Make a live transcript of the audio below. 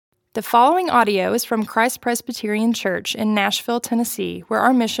The following audio is from Christ Presbyterian Church in Nashville, Tennessee, where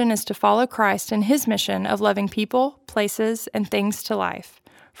our mission is to follow Christ in his mission of loving people, places, and things to life.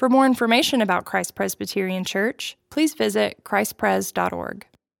 For more information about Christ Presbyterian Church, please visit christpres.org.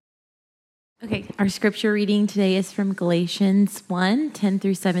 Okay, our scripture reading today is from Galatians 1, 10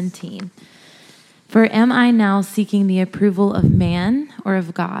 through 17. For am I now seeking the approval of man or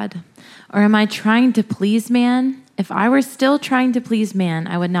of God? Or am I trying to please man? If I were still trying to please man,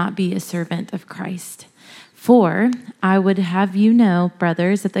 I would not be a servant of Christ. For I would have you know,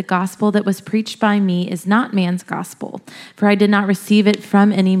 brothers, that the gospel that was preached by me is not man's gospel. For I did not receive it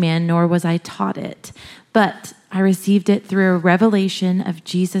from any man, nor was I taught it. But I received it through a revelation of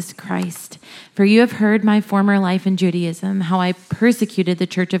Jesus Christ. For you have heard my former life in Judaism, how I persecuted the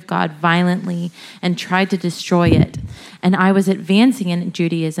church of God violently and tried to destroy it. And I was advancing in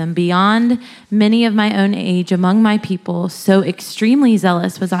Judaism beyond many of my own age among my people, so extremely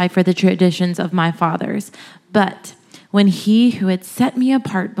zealous was I for the traditions of my fathers. But when he who had set me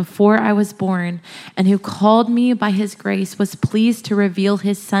apart before I was born and who called me by his grace was pleased to reveal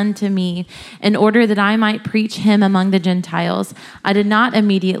his Son to me in order that I might preach him among the Gentiles, I did not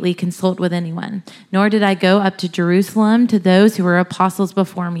immediately consult with anyone, nor did I go up to Jerusalem to those who were apostles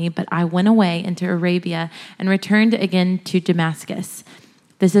before me, but I went away into Arabia and returned again to Damascus.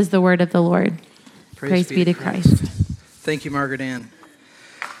 This is the word of the Lord. Praise be to Christ. Thank you, Margaret Ann.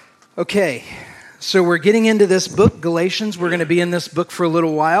 Okay. So we're getting into this book, Galatians. We're going to be in this book for a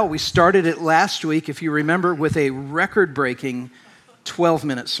little while. We started it last week, if you remember, with a record-breaking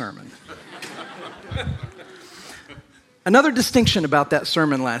 12-minute sermon. Another distinction about that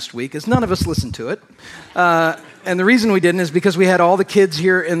sermon last week is none of us listened to it. And the reason we didn't is because we had all the kids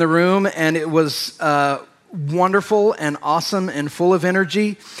here in the room, and it was wonderful and awesome and full of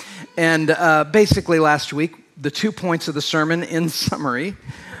energy. And basically last week, the 2 points of the sermon, in summary,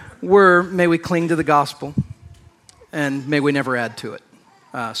 were, may we cling to the gospel, and may we never add to it.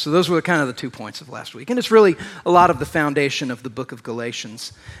 So those were kind of the 2 points of last week. And it's really a lot of the foundation of the book of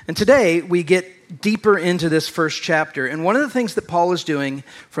Galatians. And today, we get deeper into this first chapter. And one of the things that Paul is doing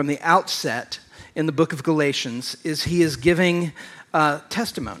from the outset in the book of Galatians is he is giving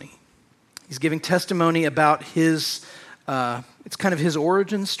testimony. He's giving testimony about his, it's kind of his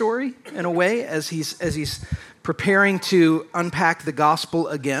origin story, in a way, as he's preparing to unpack the gospel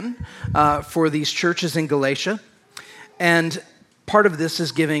again for these churches in Galatia. And part of this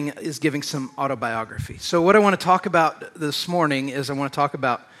is giving some autobiography. So what I want to talk about this morning is I want to talk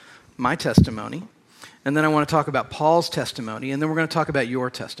about my testimony, and then I want to talk about Paul's testimony, and then we're going to talk about your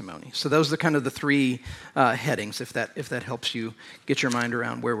testimony. So those are kind of the three headings, if that helps you get your mind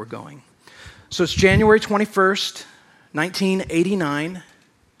around where we're going. So it's January 21st, 1989.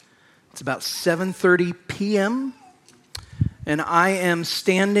 It's about 7:30 p.m., and I am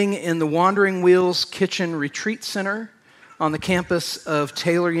standing in the Wandering Wheels Kitchen Retreat Center on the campus of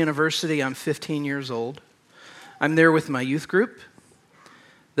Taylor University. I'm 15 years old. I'm there with my youth group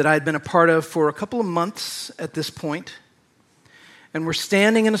that I had been a part of for a couple of months at this point, and we're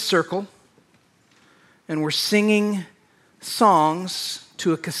standing in a circle, and we're singing songs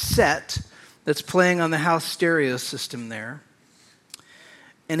to a cassette that's playing on the house stereo system there.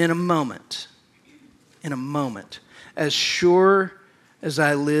 And in a moment, as sure as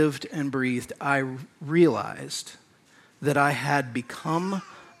I lived and breathed, I realized that I had become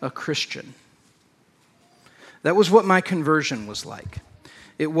a Christian. That was what my conversion was like.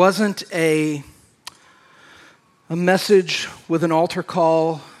 It wasn't a message with an altar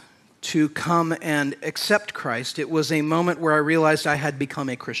call to come and accept Christ. It was a moment where I realized I had become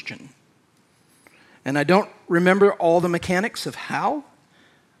a Christian. And I don't remember all the mechanics of how,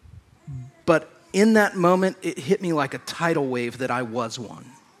 but in that moment, it hit me like a tidal wave that I was one.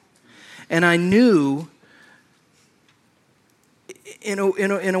 And I knew, in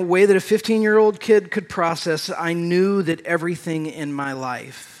a way that a 15-year-old kid could process, I knew that everything in my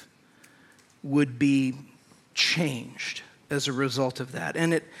life would be changed as a result of that.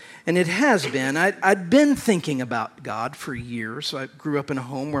 And it has been. I'd been thinking about God for years. So I grew up in a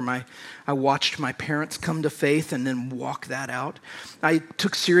home where I watched my parents come to faith and then walk that out. I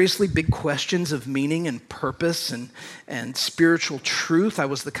took seriously big questions of meaning and purpose and spiritual truth. I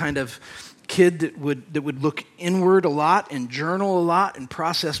was the kind of kid that would look inward a lot and journal a lot and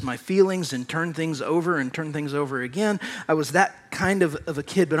process my feelings and turn things over again. I was that kind of a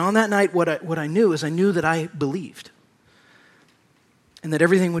kid. But on that night, what I knew is I knew that I believed, and that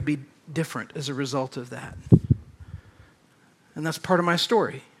everything would be different as a result of that. And that's part of my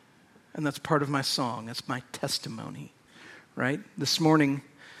story. And that's part of my song. That's my testimony, right? This morning,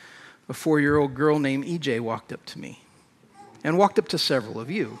 a 4-year-old girl named EJ walked up to me and walked up to several of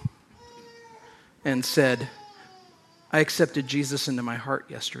you and said, I accepted Jesus into my heart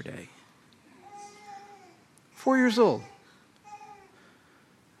yesterday. 4 years old.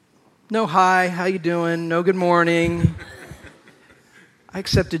 No hi, how you doing? No good morning. I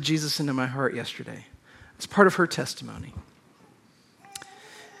accepted Jesus into my heart yesterday. It's part of her testimony.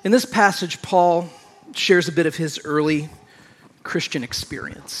 In this passage, Paul shares a bit of his early Christian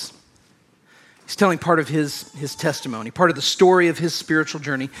experience. He's telling part of his testimony, part of the story of his spiritual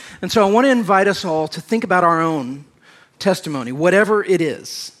journey. And so I want to invite us all to think about our own testimony, whatever it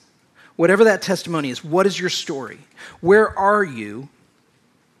is. Whatever that testimony is, what is your story? Where are you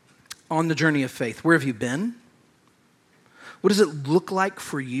on the journey of faith? Where have you been? What does it look like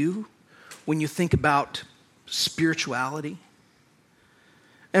for you when you think about spirituality?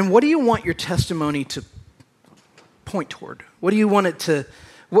 And what do you want your testimony to point toward? What do you want it to,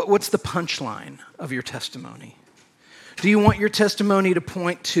 what's the punchline of your testimony? Do you want your testimony to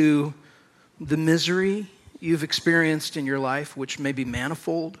point to the misery you've experienced in your life, which may be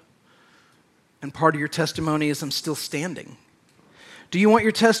manifold? And part of your testimony is I'm still standing. Do you want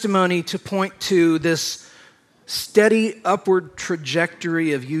your testimony to point to this steady upward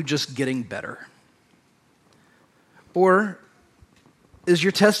trajectory of you just getting better? Or is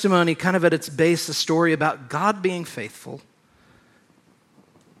your testimony kind of at its base a story about God being faithful,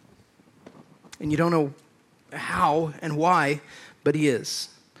 and you don't know how and why, but He is?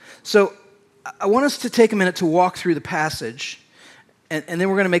 So I want us to take a minute to walk through the passage, and then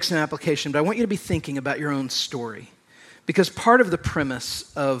we're going to make some application, but I want you to be thinking about your own story. Because part of the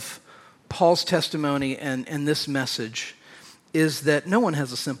premise of Paul's testimony and this message is that no one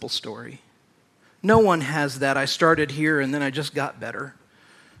has a simple story. No one has that, I started here and then I just got better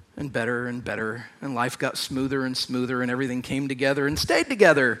and better and better, and life got smoother and smoother, and everything came together and stayed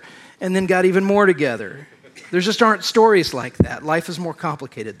together and then got even more together. There just aren't stories like that. Life is more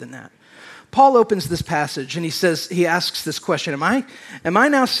complicated than that. Paul opens this passage and he asks this question, am I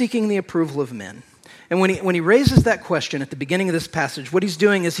now seeking the approval of men? And when he raises that question at the beginning of this passage, what he's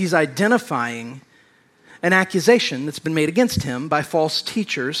doing is he's identifying an accusation that's been made against him by false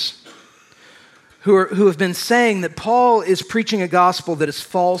teachers who have been saying that Paul is preaching a gospel that is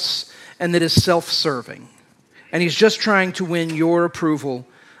false and that is self-serving. And he's just trying to win your approval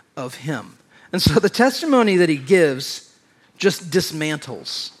of him. And so the testimony that he gives just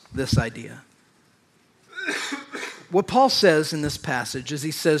dismantles this idea. What Paul says in this passage is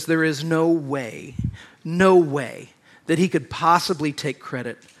he says there is no way that he could possibly take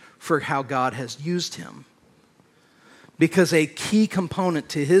credit for how God has used him. Because a key component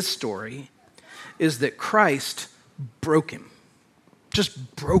to his story is that Christ broke him.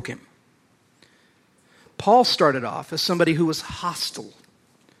 Just broke him. Paul started off as somebody who was hostile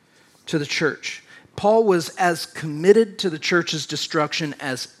to the church. Paul was as committed to the church's destruction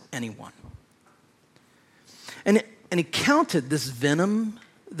as anyone. And he counted this venom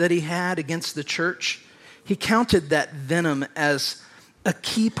that he had against the church, he counted that venom as a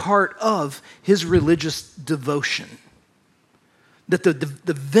key part of his religious devotion. That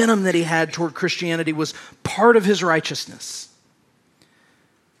the venom that he had toward Christianity was part of his righteousness.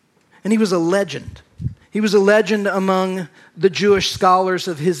 And he was a legend. He was a legend among the Jewish scholars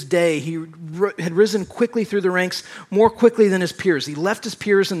of his day. He had risen quickly through the ranks, more quickly than his peers. He left his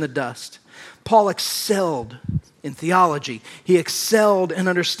peers in the dust. Paul excelled in theology. He excelled in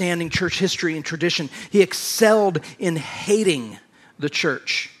understanding church history and tradition. He excelled in hating the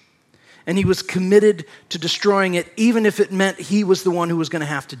church. And he was committed to destroying it, even if it meant he was the one who was going to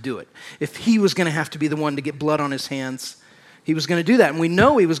have to do it. If he was going to have to be the one to get blood on his hands, he was going to do that. And we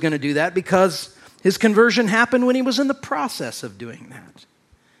know he was going to do that because his conversion happened when he was in the process of doing that.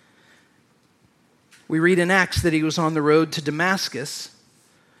 We read in Acts that he was on the road to Damascus,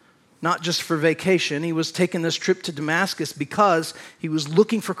 not just for vacation. He was taking this trip to Damascus because he was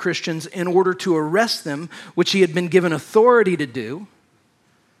looking for Christians in order to arrest them, which he had been given authority to do,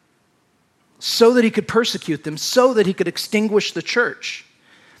 so that he could persecute them, so that he could extinguish the church.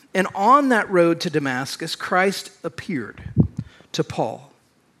 And on that road to Damascus, Christ appeared to Paul.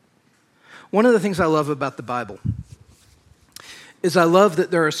 One of the things I love about the Bible is I love that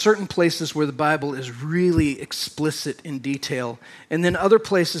there are certain places where the Bible is really explicit in detail, and then other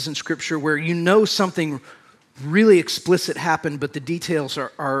places in Scripture where you know something really explicit happened, but the details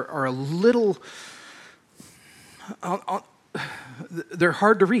are a little, they're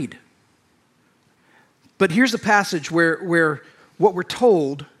hard to read. But here's a passage where what we're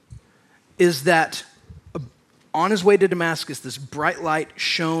told is that on his way to Damascus, this bright light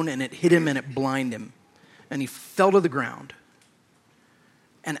shone and it hit him and it blinded him. And he fell to the ground.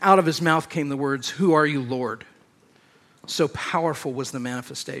 And out of his mouth came the words, "Who are you, Lord?" So powerful was the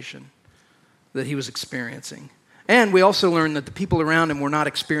manifestation that he was experiencing. And we also learned that the people around him were not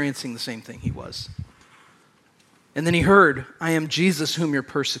experiencing the same thing he was. And then he heard, I am Jesus whom you're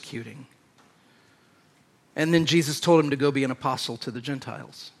persecuting. And then Jesus told him to go be an apostle to the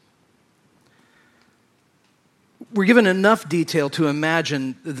Gentiles. We're given enough detail to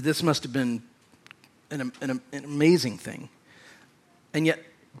imagine that this must have been an amazing thing. And yet,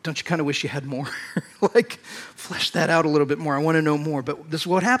 don't you kind of wish you had more? Like, flesh that out a little bit more. I want to know more. But this is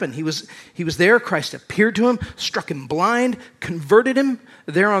what happened. He was there. Christ appeared to him, struck him blind, converted him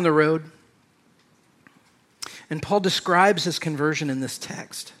there on the road. And Paul describes his conversion in this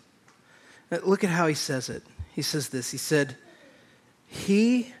text. Look at how he says it. He says this. He said,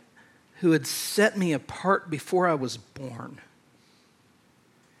 he who had set me apart before I was born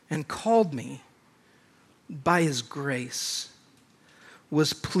and called me by his grace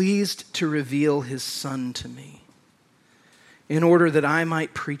was pleased to reveal his Son to me in order that I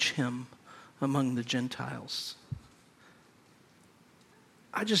might preach him among the Gentiles.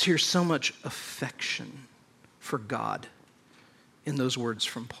 I just hear so much affection for God in those words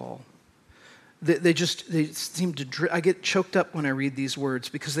from Paul. They seem to, I get choked up when I read these words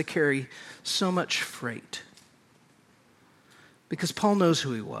because they carry so much freight. Because Paul knows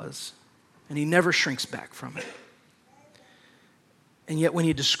who he was, and he never shrinks back from it. And yet when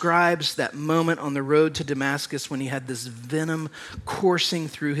he describes that moment on the road to Damascus when he had this venom coursing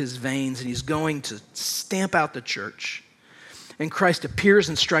through his veins and he's going to stamp out the church, and Christ appears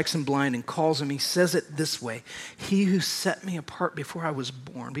and strikes him blind and calls him, he says it this way, he who set me apart before I was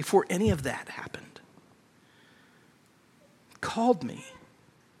born, before any of that happened, called me,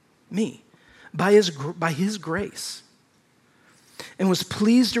 by his grace, and was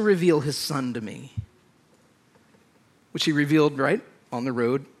pleased to reveal his Son to me, which he revealed, right, on the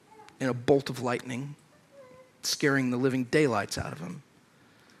road in a bolt of lightning, scaring the living daylights out of him,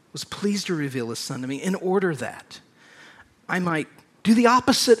 was pleased to reveal his Son to me in order that I might do the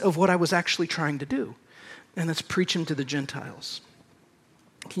opposite of what I was actually trying to do, and that's preach him to the Gentiles.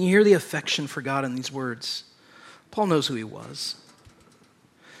 Can you hear the affection for God in these words? Paul knows who he was.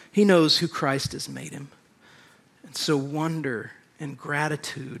 He knows who Christ has made him. And so wonder and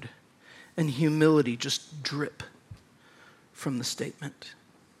gratitude and humility just drip from the statement.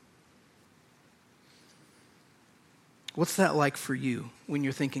 What's that like for you when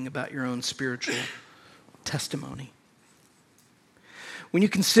you're thinking about your own spiritual testimony? When you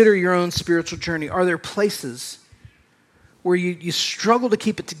consider your own spiritual journey, are there places where you struggle to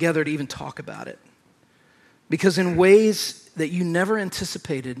keep it together to even talk about it? Because in ways that you never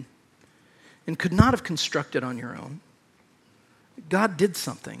anticipated and could not have constructed on your own, God did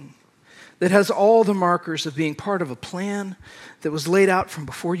something that has all the markers of being part of a plan that was laid out from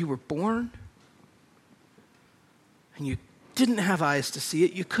before you were born. And you didn't have eyes to see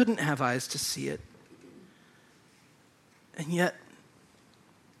it. You couldn't have eyes to see it. And yet,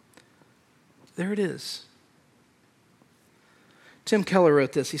 there it is. Tim Keller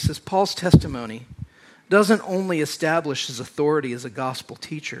wrote this. He says, Paul's testimony doesn't only establish his authority as a gospel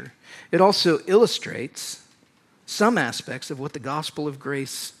teacher, it also illustrates some aspects of what the gospel of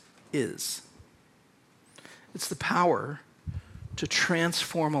grace is. It's the power to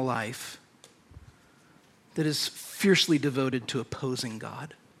transform a life that is fiercely devoted to opposing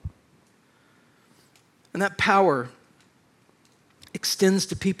God. And that power extends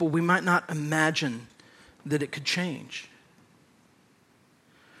to people we might not imagine that it could change.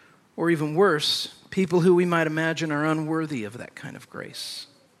 Or even worse, people who we might imagine are unworthy of that kind of grace.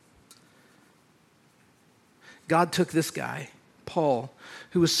 God took this guy, Paul,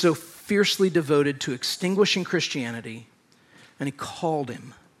 who was so fiercely devoted to extinguishing Christianity, and he called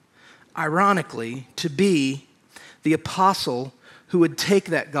him, ironically, to be the apostle who would take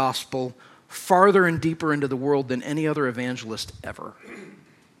that gospel farther and deeper into the world than any other evangelist ever.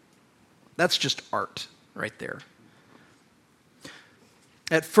 That's just art right there.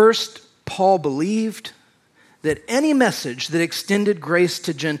 At first, Paul believed that any message that extended grace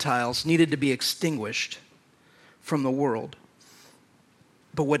to Gentiles needed to be extinguished from the world.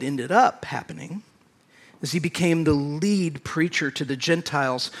 But what ended up happening is he became the lead preacher to the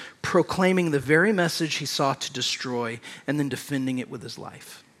Gentiles, proclaiming the very message he sought to destroy and then defending it with his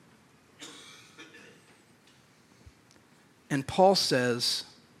life. And Paul says,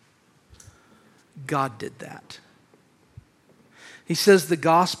 God did that. He says the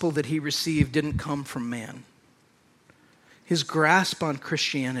gospel that he received didn't come from man. His grasp on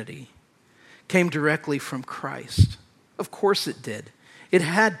Christianity came directly from Christ. Of course it did. It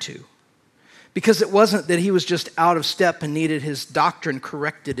had to. Because it wasn't that he was just out of step and needed his doctrine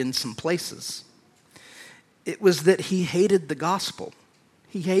corrected in some places. It was that he hated the gospel.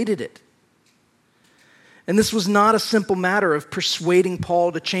 He hated it. And this was not a simple matter of persuading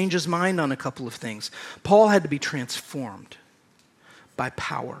Paul to change his mind on a couple of things. Paul had to be transformed by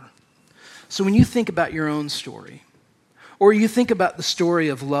power. So when you think about your own story, or you think about the story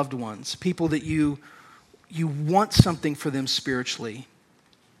of loved ones, people that you want something for them spiritually,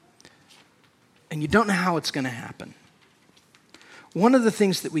 and you don't know how it's going to happen, one of the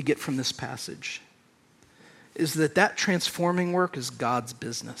things that we get from this passage is that transforming work is God's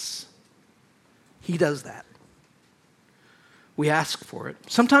business. He does that. We ask for it.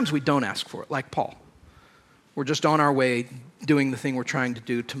 Sometimes we don't ask for it, like Paul. We're just on our way doing the thing we're trying to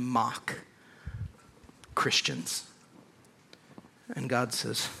do to mock Christians. And God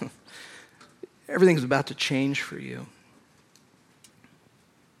says, everything's about to change for you.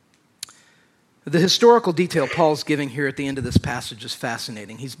 The historical detail Paul's giving here at the end of this passage is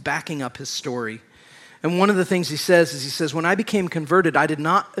fascinating. He's backing up his story. And one of the things he says, when I became converted, I did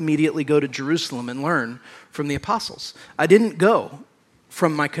not immediately go to Jerusalem and learn from the apostles. I didn't go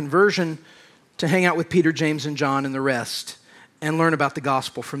from my conversion to hang out with Peter, James, and John and the rest and learn about the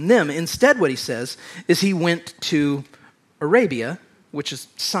gospel from them. Instead, what he says is he went to Arabia, which is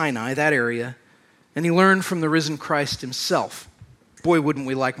Sinai, that area, and he learned from the risen Christ himself. Boy, wouldn't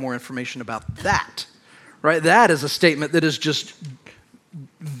we like more information about that, right? That is a statement that is just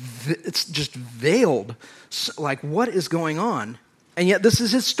veiled. Like, what is going on? And yet this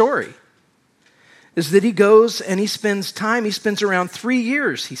is his story, is that he goes and he spends around 3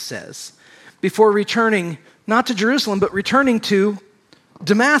 years, he says, before returning, not to Jerusalem, but returning to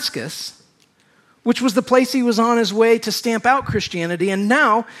Damascus, which was the place he was on his way to stamp out Christianity. And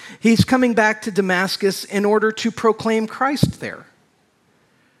now he's coming back to Damascus in order to proclaim Christ there.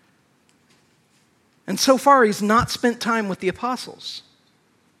 And so far, he's not spent time with the apostles.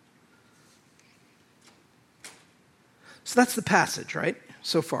 So that's the passage, right?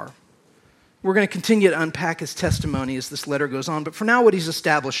 So far. We're going to continue to unpack his testimony as this letter goes on. But for now, what he's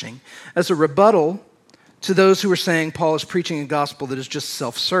establishing as a rebuttal to those who are saying Paul is preaching a gospel that is just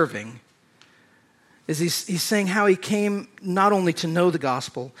self-serving is he's saying how he came not only to know the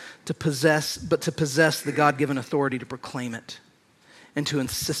gospel, but to possess the God-given authority to proclaim it and to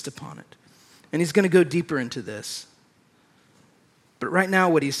insist upon it. And he's going to go deeper into this. But right now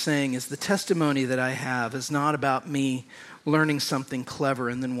what he's saying is the testimony that I have is not about me learning something clever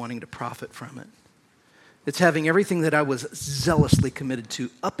and then wanting to profit from it. It's having everything that I was zealously committed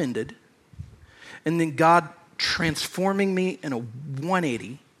to upended, and then God transforming me in a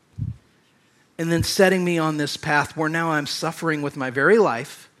 180, and then setting me on this path where now I'm suffering with my very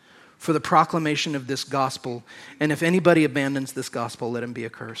life for the proclamation of this gospel. And if anybody abandons this gospel, let him be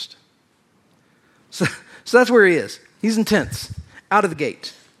accursed. So that's where he is. He's intense, out of the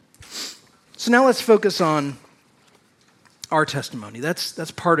gate. So now let's focus on our testimony.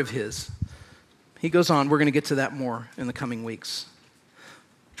 That's part of his. He goes on. We're going to get to that more in the coming weeks.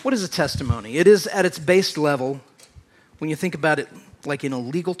 What is a testimony? It is at its base level, when you think about it like in a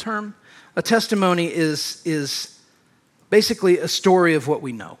legal term, a testimony is basically a story of what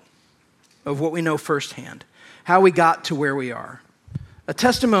we know firsthand, how we got to where we are. A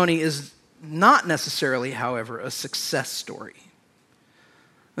testimony is not necessarily, however, a success story.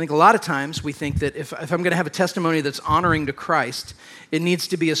 I think a lot of times we think that if I'm going to have a testimony that's honoring to Christ, it needs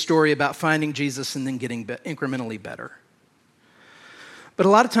to be a story about finding Jesus and then getting incrementally better. But a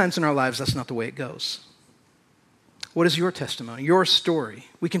lot of times in our lives, that's not the way it goes. What is your testimony, your story?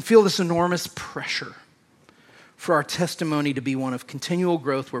 We can feel this enormous pressure for our testimony to be one of continual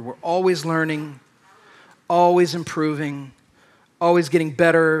growth where we're always learning, always improving, always getting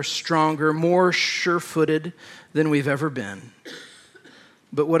better, stronger, more sure-footed than we've ever been.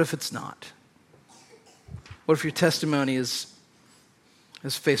 But what if it's not? What if your testimony is,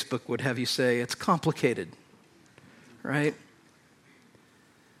 as Facebook would have you say, it's complicated, right?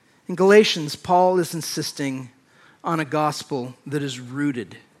 In Galatians, Paul is insisting on a gospel that is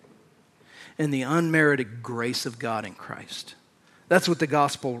rooted in the unmerited grace of God in Christ. That's what the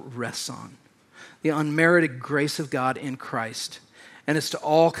gospel rests on. The unmerited grace of God in Christ. And it's to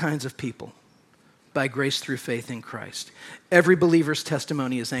all kinds of people by grace through faith in Christ. Every believer's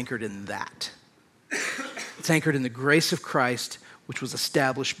testimony is anchored in that. It's anchored in the grace of Christ, which was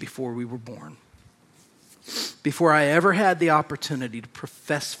established before we were born. Before I ever had the opportunity to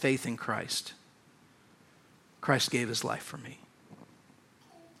profess faith in Christ, Christ gave his life for me.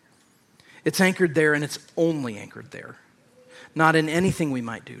 It's anchored there, and it's only anchored there. Not in anything we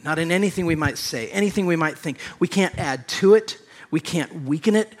might do, not in anything we might say, anything we might think. We can't add to it. We can't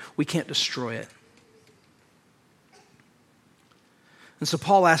weaken it. We can't destroy it. And so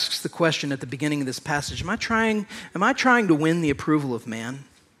Paul asks the question at the beginning of this passage, am I trying to win the approval of man?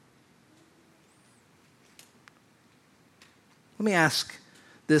 Let me ask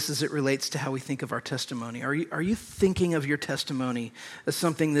this as it relates to how we think of our testimony. Are you thinking of your testimony as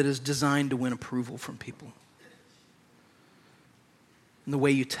something that is designed to win approval from people? In the way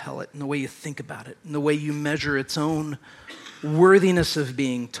you tell it, in the way you think about it, in the way you measure its own worthiness of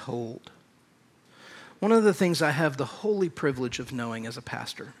being told. One of the things I have the holy privilege of knowing as a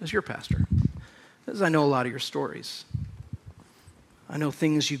pastor, as your pastor, is I know a lot of your stories. I know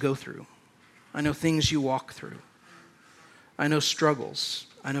things you go through. I know things you walk through. I know struggles.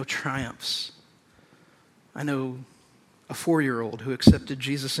 I know triumphs. I know a 4-year-old who accepted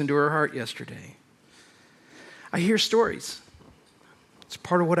Jesus into her heart yesterday. I hear stories. It's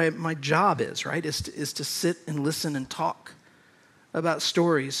part of what my job is, right? Is to sit and listen and talk about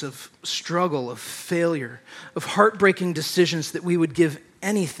stories of struggle, of failure, of heartbreaking decisions that we would give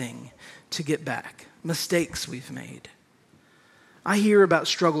anything to get back, mistakes we've made. I hear about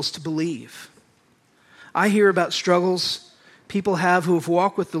struggles to believe. I hear about struggles people have who have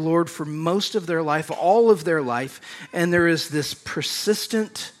walked with the Lord for most of their life, all of their life, and there is this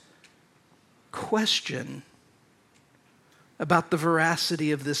persistent question about the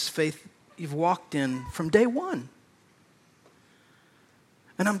veracity of this faith you've walked in from day one.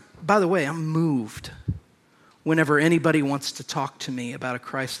 And by the way, I'm moved whenever anybody wants to talk to me about a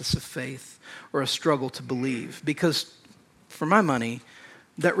crisis of faith or a struggle to believe, because for my money,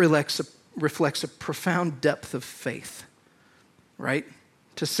 that reflects a profound depth of faith, right?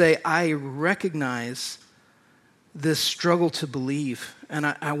 To say, I recognize this struggle to believe, and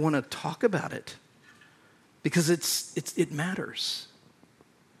I want to talk about it because it matters.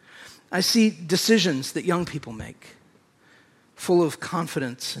 I see decisions that young people make, full of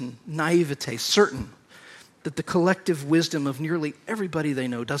confidence and naivete, certain that the collective wisdom of nearly everybody they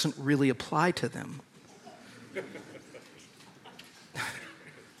know doesn't really apply to them.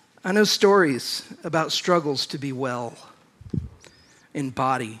 I know stories about struggles to be well in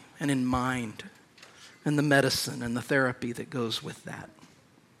body and in mind, and the medicine and the therapy that goes with that.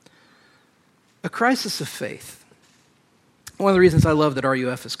 A crisis of faith. One of the reasons I love that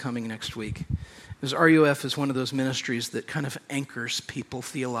RUF is coming next week is RUF is one of those ministries that kind of anchors people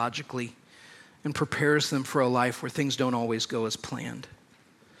theologically and prepares them for a life where things don't always go as planned.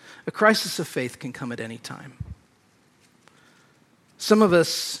 A crisis of faith can come at any time. Some of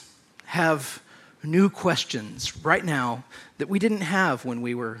us have new questions right now that we didn't have when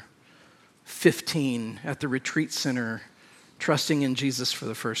we were 15 at the retreat center, trusting in Jesus for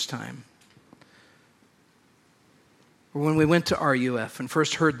the first time. Or when we went to RUF and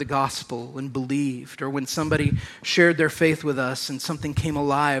first heard the gospel and believed, or when somebody shared their faith with us and something came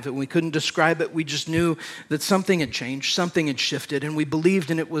alive and we couldn't describe it, we just knew that something had changed, something had shifted, and we believed,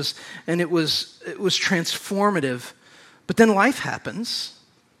 and it was transformative. But then life happens,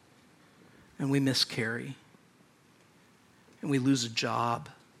 and we miscarry, and we lose a job,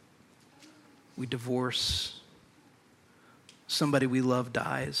 we divorce, somebody we love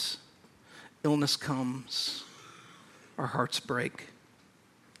dies, illness comes, our hearts break,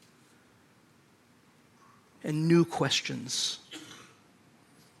 and new questions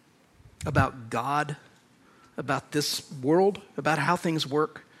about God, about this world, about how things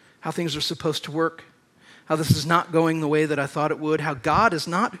work, how things are supposed to work, how this is not going the way that I thought it would, how God is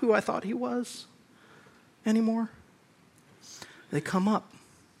not who I thought he was anymore. They come up.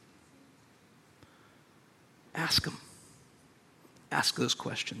 Ask them. Ask those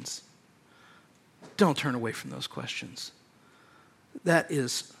questions. Don't turn away from those questions. That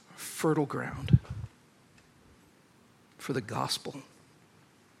is fertile ground for the gospel.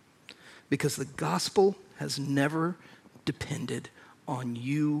 Because the gospel has never depended on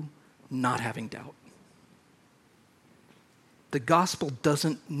you not having doubt. The gospel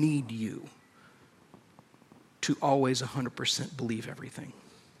doesn't need you to always 100% believe everything.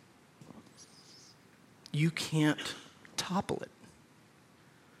 You can't topple it.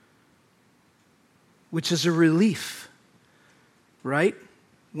 Which is a relief, right?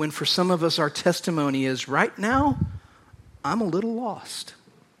 When for some of us our testimony is, right now, I'm a little lost.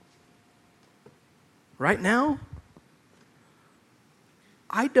 Right now,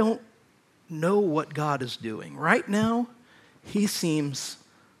 I don't know what God is doing. Right now, he seems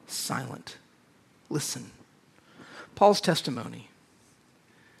silent. Listen, Paul's testimony,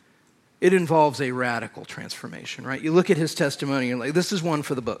 it involves a radical transformation, right? You look at his testimony and like, this is one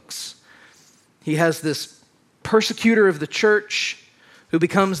for the books. He has this persecutor of the church who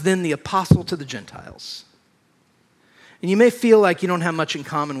becomes then the apostle to the Gentiles. And you may feel like you don't have much in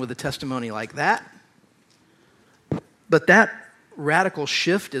common with a testimony like that, but that radical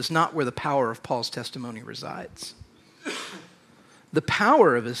shift is not where the power of Paul's testimony resides. The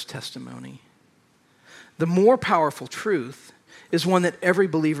power of his testimony, the more powerful truth, is one that every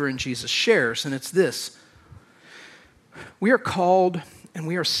believer in Jesus shares, and it's this. We are called and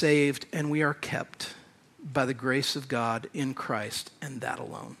we are saved and we are kept by the grace of God in Christ, and that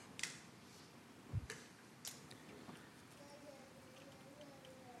alone.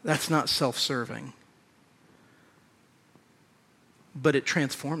 That's not self-serving, but it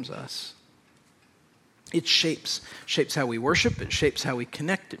transforms us. It shapes how we worship, it shapes how we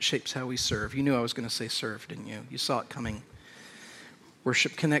connect, it shapes how we serve. You knew I was going to say serve, didn't you? You saw it coming.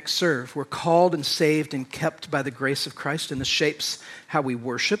 Worship, connect, serve. We're called and saved and kept by the grace of Christ, and this shapes how we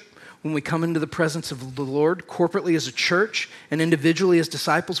worship. When we come into the presence of the Lord, corporately as a church and individually as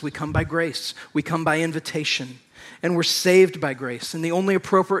disciples, we come by grace. We come by invitation, and we're saved by grace. And the only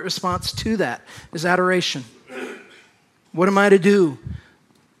appropriate response to that is adoration. What am I to do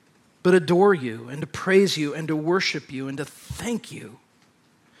but adore you and to praise you and to worship you and to thank you?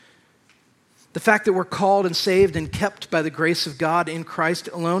 The fact that we're called and saved and kept by the grace of God in Christ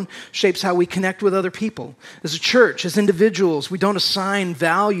alone shapes how we connect with other people. As a church, as individuals, we don't assign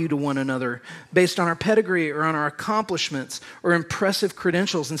value to one another based on our pedigree or on our accomplishments or impressive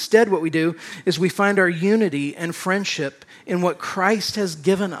credentials. Instead, what we do is we find our unity and friendship in what Christ has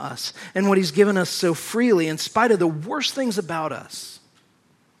given us and what he's given us so freely in spite of the worst things about us.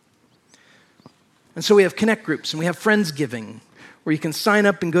 And so we have connect groups and we have Friendsgiving, where you can sign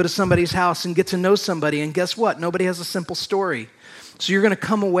up and go to somebody's house and get to know somebody. And guess what? Nobody has a simple story. So you're going to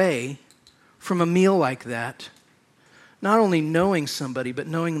come away from a meal like that, not only knowing somebody, but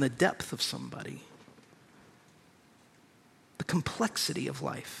knowing the depth of somebody, the complexity of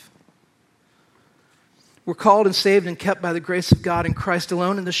life. We're called and saved and kept by the grace of God in Christ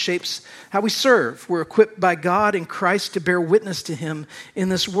alone, and this shapes how we serve. We're equipped by God in Christ to bear witness to him in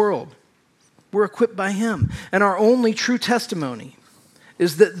this world. We're equipped by him. And our only true testimony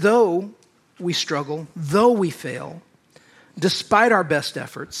is that though we struggle, though we fail, despite our best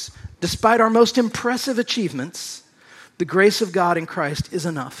efforts, despite our most impressive achievements, the grace of God in Christ is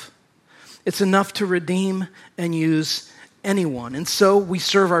enough. It's enough to redeem and use anyone. And so we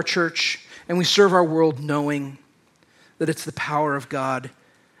serve our church and we serve our world knowing that it's the power of God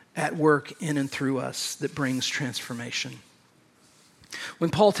at work in and through us that brings transformation. When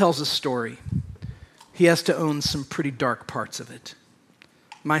Paul tells a story, he has to own some pretty dark parts of it.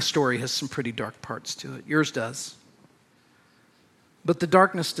 My story has some pretty dark parts to it. Yours does. But the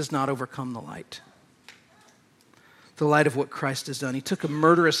darkness does not overcome the light. The light of what Christ has done. He took a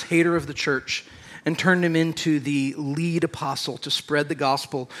murderous hater of the church and turned him into the lead apostle to spread the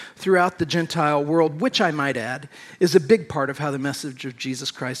gospel throughout the Gentile world, which I might add is a big part of how the message of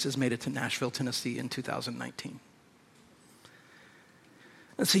Jesus Christ has made it to Nashville, Tennessee in 2019.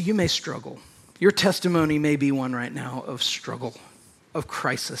 And so you may struggle. Your testimony may be one right now of struggle, of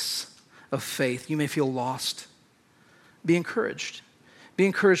crisis, of faith. You may feel lost. Be encouraged. Be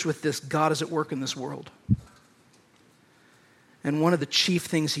encouraged with this. God is at work in this world. And one of the chief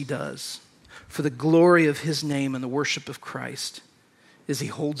things he does for the glory of his name and the worship of Christ is he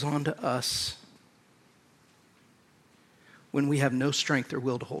holds on to us when we have no strength or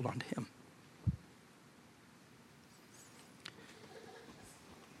will to hold on to him.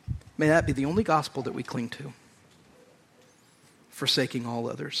 May that be the only gospel that we cling to, forsaking all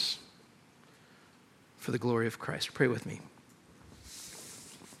others for the glory of Christ. Pray with me.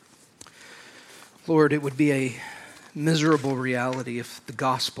 Lord, it would be a miserable reality if the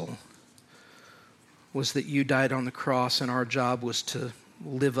gospel was that you died on the cross and our job was to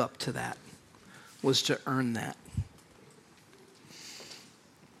live up to that, was to earn that.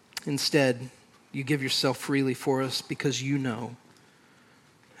 Instead, you give yourself freely for us because you know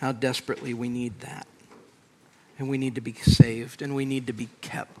how desperately we need that. And we need to be saved, and we need to be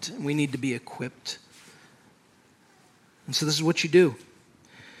kept, and we need to be equipped. And so this is what you do.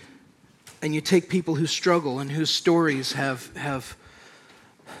 And you take people who struggle and whose stories have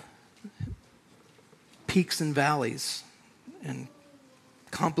peaks and valleys and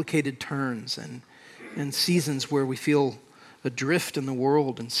complicated turns and seasons where we feel adrift in the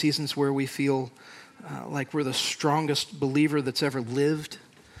world and seasons where we feel like we're the strongest believer that's ever lived,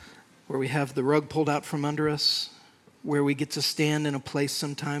 where we have the rug pulled out from under us, where we get to stand in a place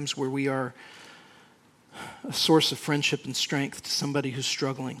sometimes where we are a source of friendship and strength to somebody who's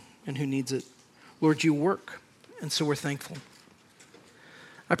struggling and who needs it. Lord, you work, and so we're thankful.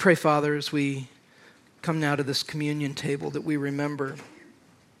 I pray, Father, as we come now to this communion table, that we remember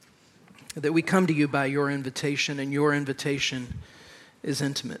that we come to you by your invitation, and your invitation is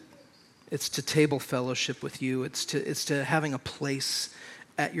intimate. It's to table fellowship with you. It's to having a place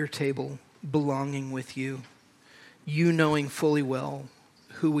at your table, belonging with you, you knowing fully well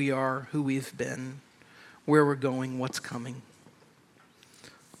who we are, who we've been, where we're going, what's coming.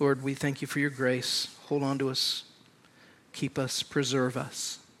 Lord, we thank you for your grace. Hold on to us. Keep us. Preserve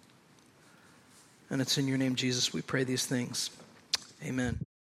us. And it's in your name, Jesus, we pray these things. Amen.